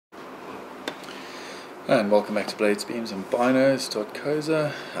And welcome back to Blades, Beams and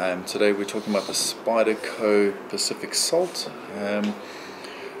Binos.coza. Today we're talking about the Spyderco Pacific Salt. The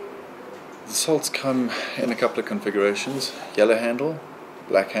salts come in a couple of configurations: yellow handle,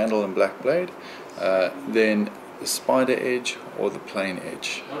 and black blade, then the spider edge or the plain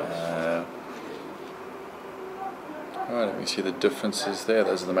edge. Alright, let me see the differences there.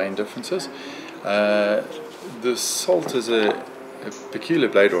 Those are the main differences. The salt is a peculiar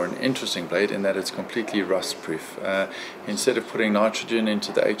blade, or an interesting blade, in that it's completely rust proof. Instead of putting nitrogen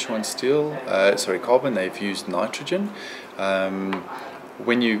into the H1 steel, carbon, they've used nitrogen.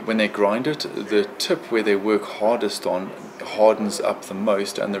 When they grind it, the tip where they work hardest on hardens up the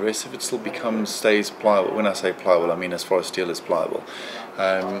most, and the rest of it still stays pliable. When I say pliable, I mean as far as steel is pliable.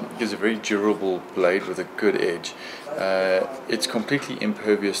 It's a very durable blade with a good edge. It's completely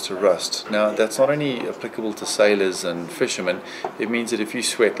impervious to rust. Now, that's not only applicable to sailors and fishermen. It means that if you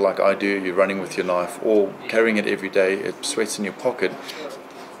sweat like I do, you're running with your knife or carrying it every day, it sweats in your pocket,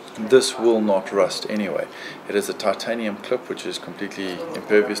 this will not rust anyway. It is a titanium clip which is completely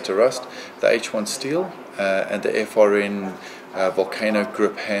impervious to rust, the H1 steel and the FRN volcano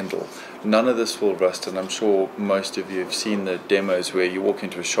grip handle. None of this will rust, and I'm sure most of you have seen the demos where you walk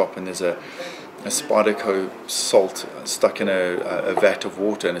into a shop and there's a Spyderco salt stuck in a vat of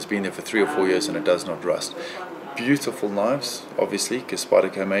water, and it's been there for 3 or 4 years and it does not rust. Beautiful knives, obviously, because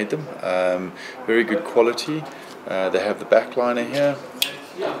Spyderco made them. Very good quality. They have the back liner here,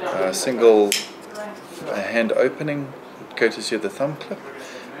 single hand opening, courtesy of the thumb clip.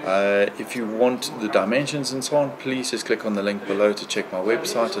 If you want the dimensions and so on, please just click on the link below to check my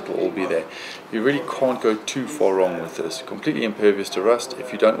website. It will all be there. You really can't go too far wrong with this. Completely impervious to rust.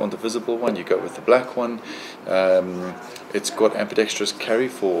 If you don't want the visible one, you go with the black one. It's got ambidextrous carry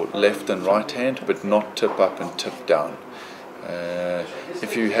for left and right hand, but not tip up and tip down.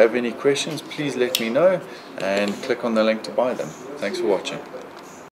 If you have any questions, please let me know and click on the link to buy them. Thanks for watching.